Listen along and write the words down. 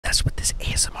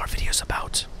ASMR videos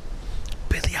about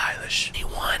Billie Eilish.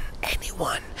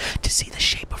 Anyone to see the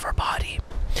shape of her body.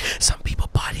 Some people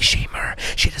body shame her.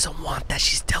 She doesn't want that.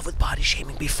 She's dealt with body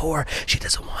shaming before. She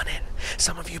doesn't want it.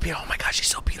 Some of you be, oh my gosh, she's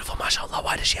so beautiful, mashallah.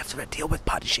 Why does she have to deal with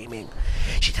body shaming?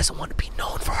 She doesn't want to be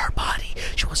known for her body.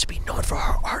 She wants to be known for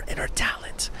her art and her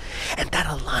talent. And that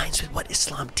aligns with what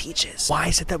Islam teaches. Why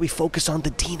is it that we focus on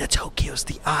the Dina Tokyos,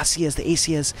 the Asiyas, the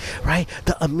Asias, right?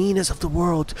 The Aminas of the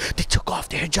world. They took off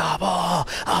their hijab. Oh,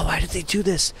 why did they do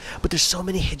this? But there's so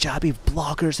many hijabi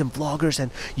bloggers and vloggers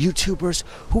and YouTubers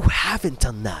who haven't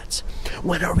done that.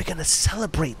 When are we going to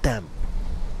celebrate them?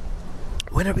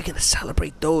 When are we going to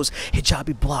celebrate those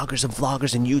hijabi bloggers and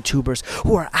vloggers and YouTubers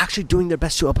who are actually doing their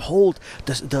best to uphold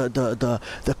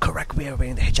the correct way of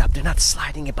wearing the hijab? They're not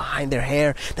sliding it behind their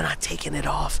hair. They're not taking it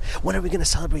off. When are we going to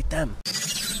celebrate them?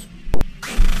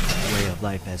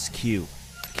 WAYOFLIFESQ,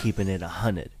 keeping it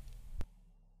 100.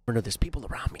 I know there's people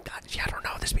around me. God, yeah, I don't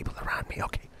know. There's people around me.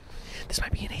 Okay. This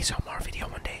might be an ASMR video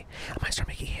one day. I might start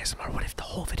making ASMR. What if the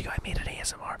whole video I made an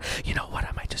ASMR? You know what?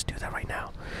 I might just do that right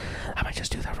now.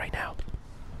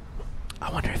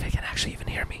 I wonder if it can actually even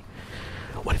hear me.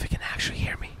 What if it can actually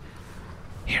hear me?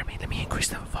 Hear me. Let me increase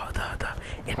the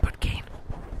input gain.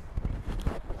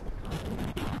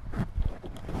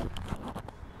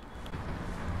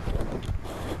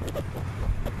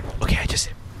 Okay,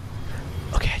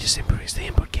 I just increased the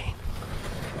input gain.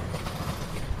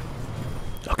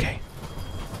 Okay.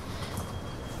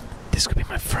 This could be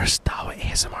my first Dawah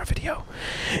ASMR video.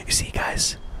 You see,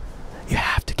 guys, you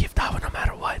have to give Dawah no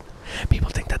matter what. People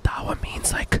think that Dawah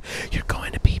means like you're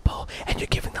going to people and you're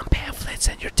giving them pamphlets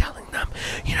and you're telling them,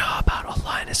 you know, about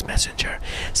Allah and His Messenger.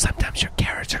 Sometimes your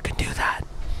character can do that.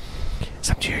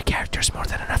 Sometimes your character is more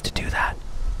than enough to do that.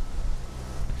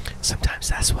 Sometimes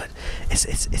that's what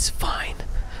it's fine.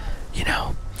 You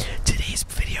know, today's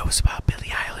video is about Billie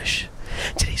Eilish.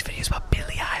 Today's video is about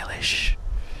Billie Eilish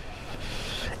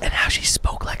and how she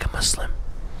spoke like a Muslim.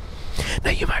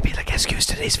 Now you might be like, excuse,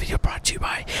 today's video brought to you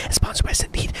by and sponsored by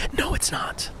Indeed. No, it's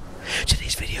not.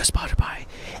 Today's video is sponsored by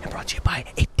and brought to you by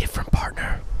a different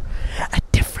partner. A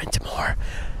different, more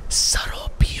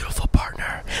subtle, beautiful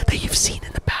partner that you've seen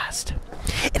in the past.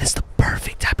 And it's the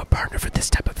perfect type of partner for this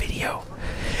type of video.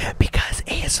 Because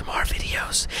ASMR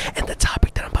videos and the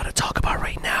topic that I'm about to talk about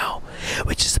right now,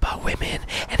 which is about women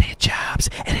and hijabs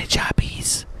and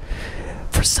hijabis,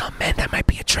 for some men that might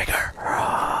be a trigger.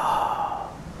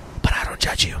 But I don't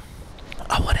judge you.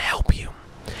 I want to help you.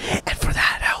 And for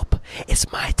that help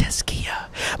is my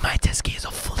tazkiyah. My tazkiyah is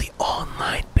a fully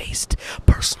online-based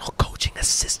personal coaching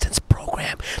assistance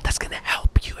program that's going to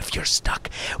help you if you're stuck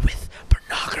with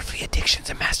pornography addictions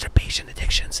and masturbation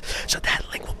addictions. So that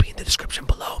link will be in the description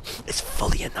below. It's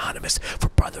fully anonymous for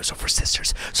brothers or for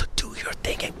sisters. So do your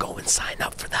thing and go and sign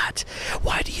up for that.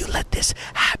 Why do you let this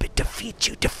habit defeat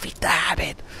you? Defeat the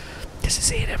habit. This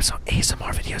is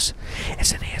ASMR videos.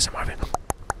 It's an ASMR video.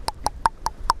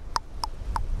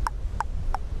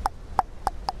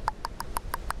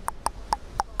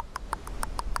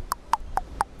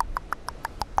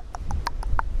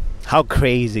 How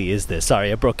crazy is this?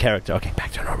 Sorry, I broke character. Okay,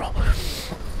 back to normal.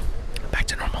 Back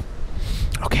to normal.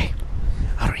 Okay.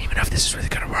 I don't even know if this is really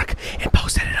gonna work. In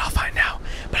post-edit, I'll find out.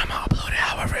 But I'm gonna upload it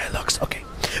however it looks. Okay.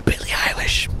 Billie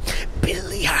Eilish.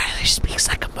 Billie Eilish speaks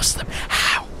like a Muslim.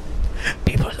 How?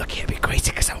 People are looking at me crazy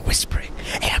because I'm whispering.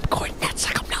 And I'm going nuts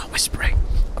like I'm not whispering.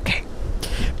 Okay.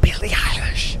 Billie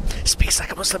Eilish speaks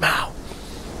like a Muslim. How?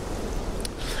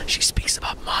 She speaks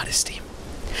about modesty.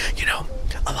 You know,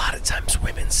 a lot of times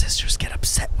women, sisters get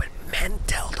upset when men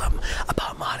tell them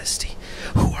about modesty.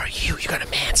 Who are you? You're gonna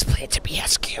mansplain to me,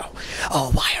 SQ.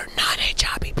 Oh, why are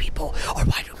non-hijabi people, or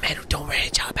why do men who don't wear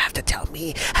hijab have to tell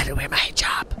me how to wear my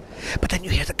hijab? But then you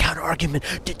hear the counter argument,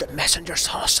 did the Messenger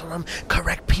sallallahu alaihi wasallam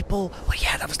correct people? Well,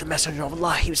 yeah, that was the Messenger of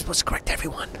Allah. He was supposed to correct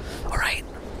everyone. Alright?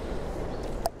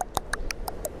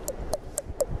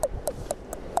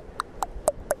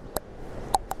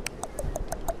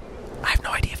 I have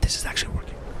no idea if this is actually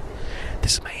working.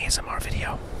 This is my ASMR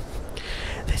video.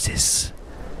 This is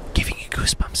giving you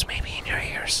goosebumps maybe in your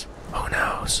ears. Who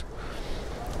knows?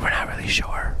 We're not really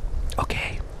sure.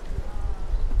 Okay.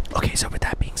 Okay, so with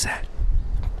that being said,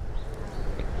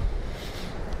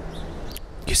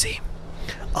 you see,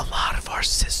 a lot of our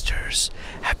sisters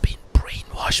have been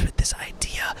brainwashed with this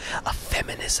idea of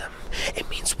feminism. It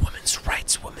means women's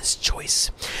rights, women's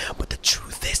choice. But the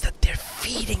truth is that they're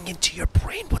feeding into your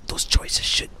brain what those choices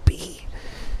should be.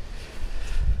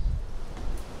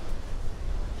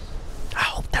 I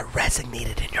hope that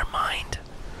resonated in your mind.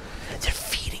 They're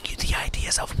feeding you the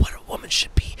ideas of what a woman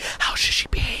should be, how should she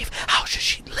behave, how should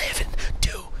she live and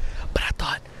do. But I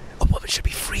thought a woman women should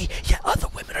be free, yet other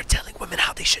women are telling women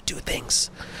how they should do things.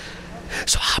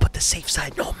 So how about the safe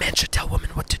side? No man should tell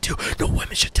women what to do. No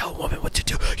women should tell women what to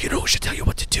do. You know who should tell you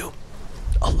what to do?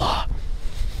 Allah.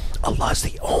 Allah is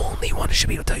the only one who should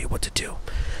be able to tell you what to do.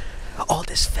 All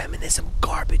this feminism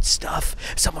garbage stuff.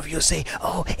 Some of you say,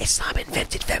 oh, Islam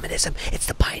invented feminism. It's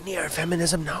the pioneer of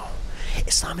feminism. No.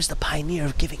 Islam is the pioneer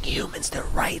of giving humans their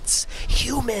rights.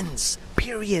 Humans,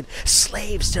 period.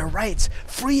 Slaves, their rights.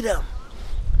 Freedom.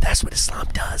 That's what Islam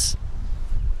does.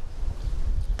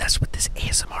 That's what this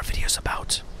ASMR video is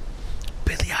about.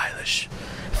 Billie Eilish.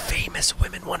 Famous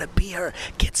women want to be her.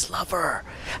 Kids love her.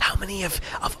 How many of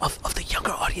the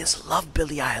younger audience love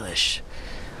Billie Eilish?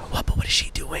 Well, but what is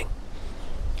she doing?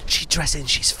 She dresses,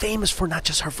 she's famous for not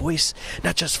just her voice,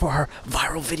 not just for her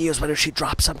viral videos. Whenever she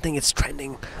drops something, it's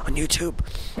trending on YouTube.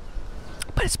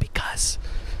 But it's because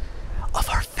of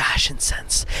her fashion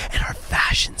sense. And her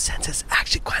fashion sense is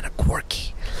actually kind of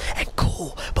quirky and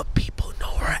cool, but people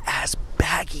know her as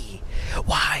baggy.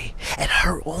 Why? And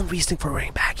her own reasoning for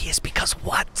wearing baggy is because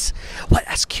what? What?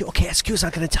 SQ? Okay, SQ is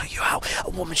not going to tell you how a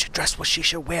woman should dress, what she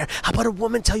should wear. How about a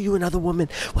woman tell you another woman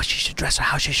what she should dress or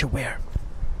how she should wear?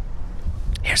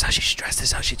 Here's how she should dress. This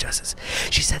is how she dresses.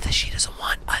 She said that she doesn't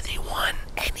want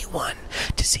anyone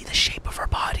to see the shape of her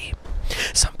body.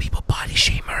 Some people body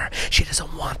shame her. She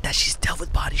doesn't want that. She's dealt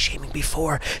with body shaming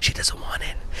before. She doesn't want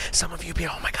it. Some of you be,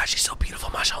 oh my God, she's so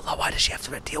beautiful, mashallah. Why does she have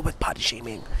to deal with body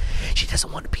shaming? She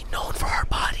doesn't want to be known for her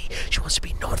body. She wants to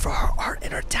be known for her art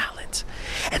and her talent.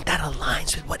 And that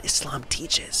aligns with what Islam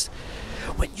teaches.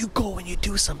 When you go and you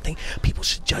do something, people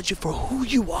should judge you for who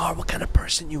you are, what kind of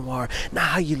person you are, not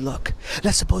how you look.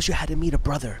 Let's suppose you had to meet a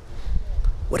brother.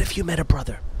 What if you met a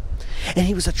brother and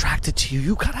he was attracted to you?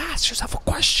 You gotta ask yourself a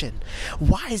question.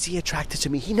 Why is he attracted to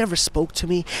me? He never spoke to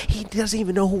me. He doesn't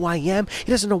even know who I am.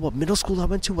 He doesn't know what middle school I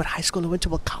went to, what high school I went to,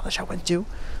 what college I went to.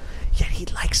 Yet he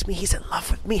likes me. He's in love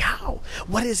with me. How?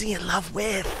 What is he in love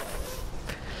with?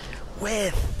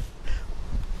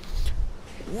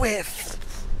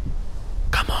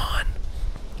 Come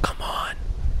on.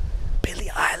 Billie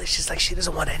Eilish is like, she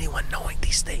doesn't want anyone knowing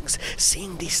these things,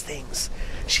 seeing these things.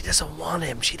 She doesn't want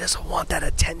him. She doesn't want that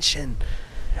attention.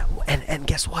 And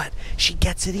guess what? She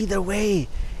gets it either way.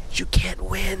 You can't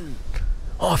win.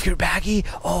 Oh, if you're baggy,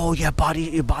 oh, yeah,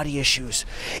 your body issues.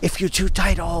 If you're too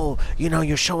tight, oh, you know,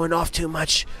 you're showing off too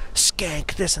much,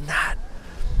 skank, this and that.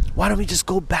 Why don't we just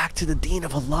go back to the deen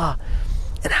of Allah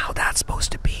and how that's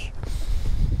supposed to be?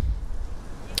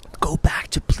 Go back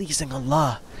to pleasing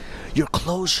Allah. Your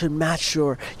clothes should match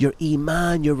your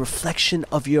iman, your reflection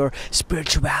of your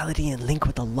spirituality and link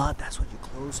with Allah. That's what your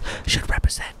clothes should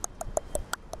represent.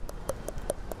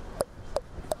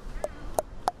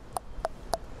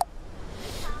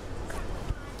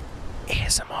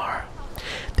 ASMR.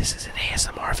 This is an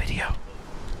ASMR video.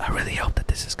 I really hope that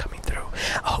this is coming through.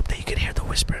 I hope that you can hear the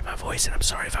whisper in my voice, and I'm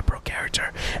sorry if I broke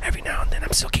character every now and then.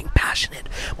 I'm still getting passionate,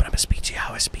 but I'm going to speak to you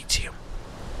how I speak to you.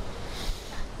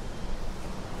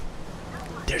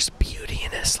 There's beauty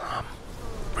in Islam.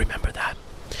 Remember that.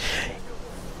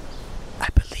 I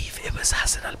believe it was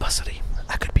Hassan al-Basri.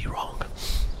 I could be wrong.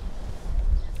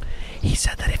 He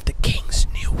said that if the kings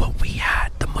knew what we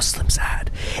had, the Muslims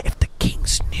had, if the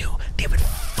kings knew, they would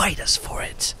fight us for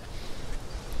it.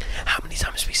 How many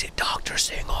times we see doctors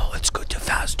saying, oh, it's good to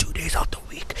fast 2 days out the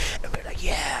week, and we're like,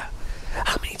 yeah.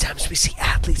 How many times we see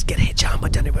athletes get hijama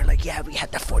done and we're like, yeah, we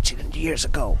had that 14 years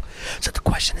ago. So the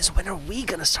question is, when are we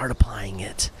going to start applying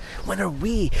it? When are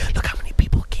we? Look how many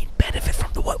people gain benefit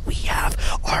from what we have,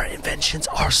 our inventions,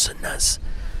 our sunnahs.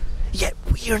 Yet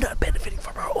we are not benefiting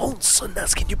from our own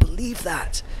sunnahs. Can you believe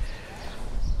that?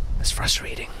 It's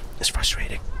frustrating. It's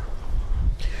frustrating.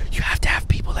 You have to have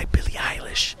people like Billie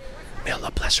Eilish. May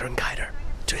Allah bless her and guide her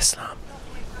to Islam.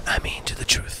 I mean, to the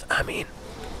truth. I mean,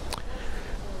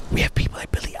 we have people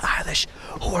like Billie Eilish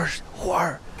who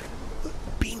are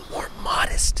being more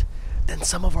modest than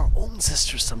some of our own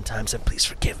sisters sometimes. And please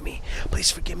forgive me.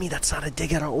 Please forgive me. That's not a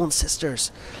dig at our own sisters.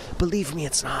 Believe me,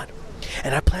 it's not.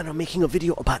 And I plan on making a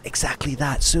video about exactly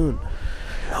that soon.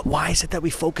 Why is it that we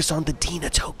focus on the Dina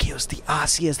Tokyos, the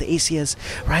Asias, the Asias,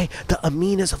 right? The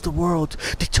Aminas of the world.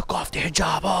 They took off their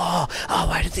hijab. Oh,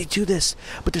 why did they do this?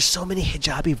 But there's so many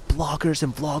hijabi bloggers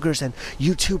and vloggers and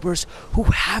YouTubers who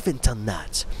haven't done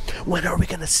that. When are we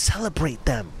going to celebrate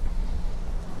them?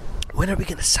 When are we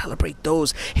going to celebrate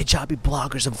those hijabi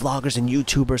bloggers and vloggers and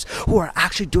YouTubers who are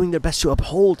actually doing their best to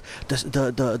uphold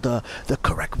the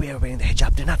correct way of wearing the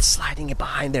hijab? They're not sliding it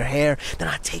behind their hair. They're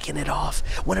not taking it off.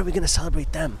 When are we going to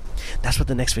celebrate them? That's what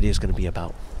the next video is going to be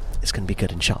about. it's gonna be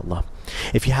good, inshallah.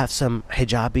 If you have some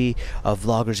hijabi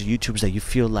vloggers or YouTubers that you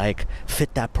feel like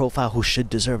fit that profile, who should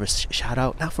deserve a shout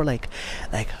out, not for like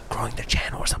growing their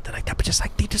channel or something like that, but just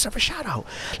like they deserve a shout out.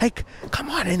 Like, come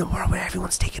on, in a world where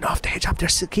everyone's taking off the hijab, they're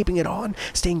still keeping it on,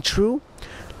 staying true.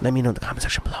 Let me know in the comment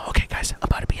section below. Okay, guys, I'm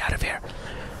about to be out of here.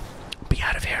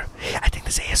 I think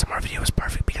this ASMR video is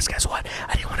perfect because guess what?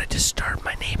 I didn't want to disturb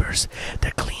my neighbors.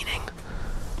 They're cleaning.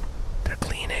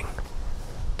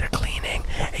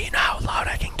 And you know how loud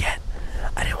I can get.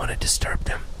 I didn't want to disturb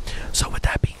them. So with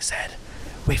that being said,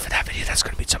 wait for that video. That's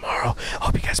going to be tomorrow. I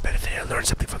hope you guys benefited and learned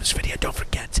something from this video. Don't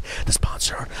forget the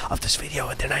sponsor of this video,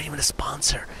 and they're not even a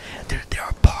sponsor. They're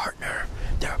a partner.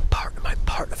 They're a partner. My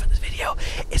partner for this video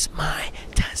is my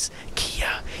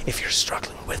Tazkia. If you're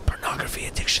struggling with pornography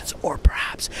addictions or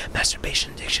perhaps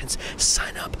masturbation addictions,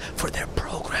 sign up for their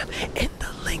program in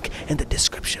the link in the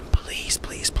description. Please,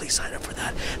 please, please sign up for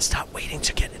that. Stop waiting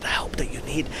to get the help that you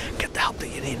need. Get the help that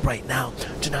you need right now.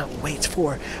 Do not wait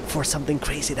for something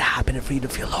crazy to happen and for you to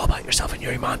feel low about yourself and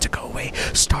your iman to go away.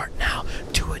 Start now.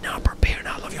 Do it now. Prepare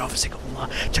now. Love you all for sake of Allah.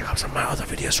 Check out some of my other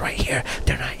videos right here.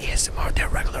 They're not ASMR. They're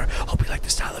regular. Hope you like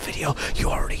this style of video. You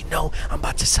already know I'm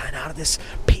about to sign out of this.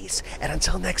 Peace. And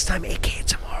until next time, aka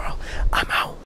tomorrow, I'm out.